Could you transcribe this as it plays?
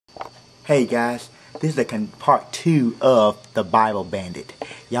Hey guys, this is part 2 of the Bible Bandit.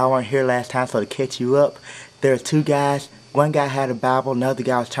 Y'all weren't here last time, so to catch you up, there are two guys. One guy had a Bible, another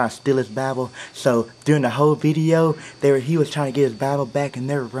guy was trying to steal his Bible. So during the whole video, he was trying to get his Bible back, and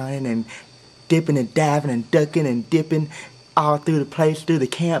they were running and dipping and diving and ducking and dipping all through the place, through the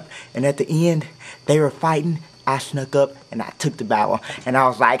camp. And at the end, they were fighting. I snuck up and I took the Bible, and I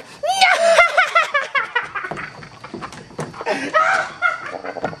was like,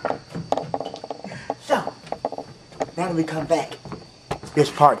 so, now that we come back,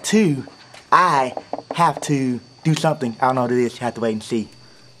 it's part 2. I have to do something. I don't know what it is. You have to wait and see.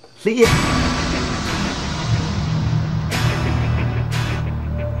 See ya!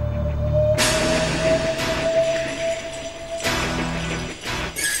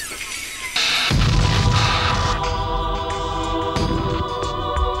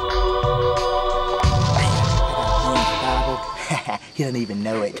 He doesn't even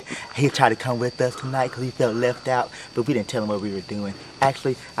know it. He tried to come with us tonight because he felt left out, but we didn't tell him what we were doing.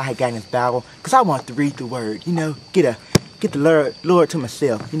 Actually, I had gotten his Bible because I wanted to read the Word. You know, get the Lord to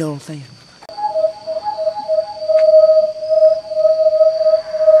myself. You know what I'm saying?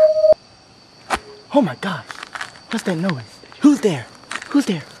 Oh my gosh! What's that noise? Who's there? Who's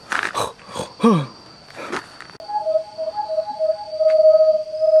there?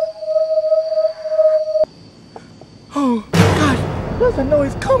 Oh gosh, where's the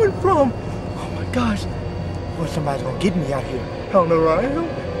noise coming from? Oh my gosh. Well, somebody's gonna get me out here. I don't know where I am.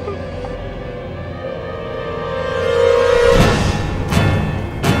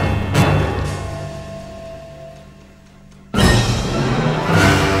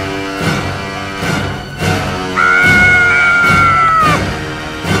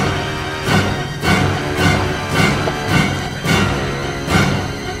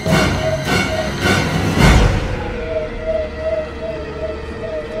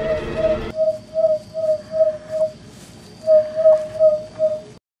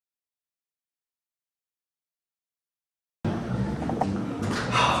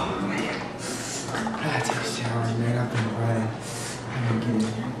 Man, I've been running. I didn't get in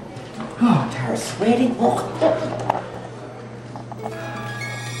here. Oh, I'm tired of sweating.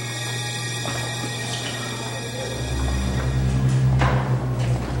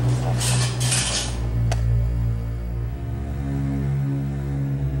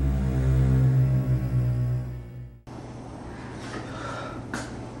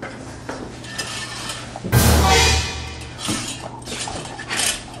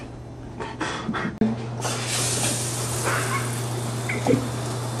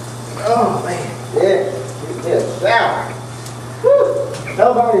 Oh man, it's sour. Whew.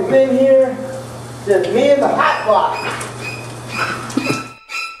 Nobody's been here, just me and the hot box.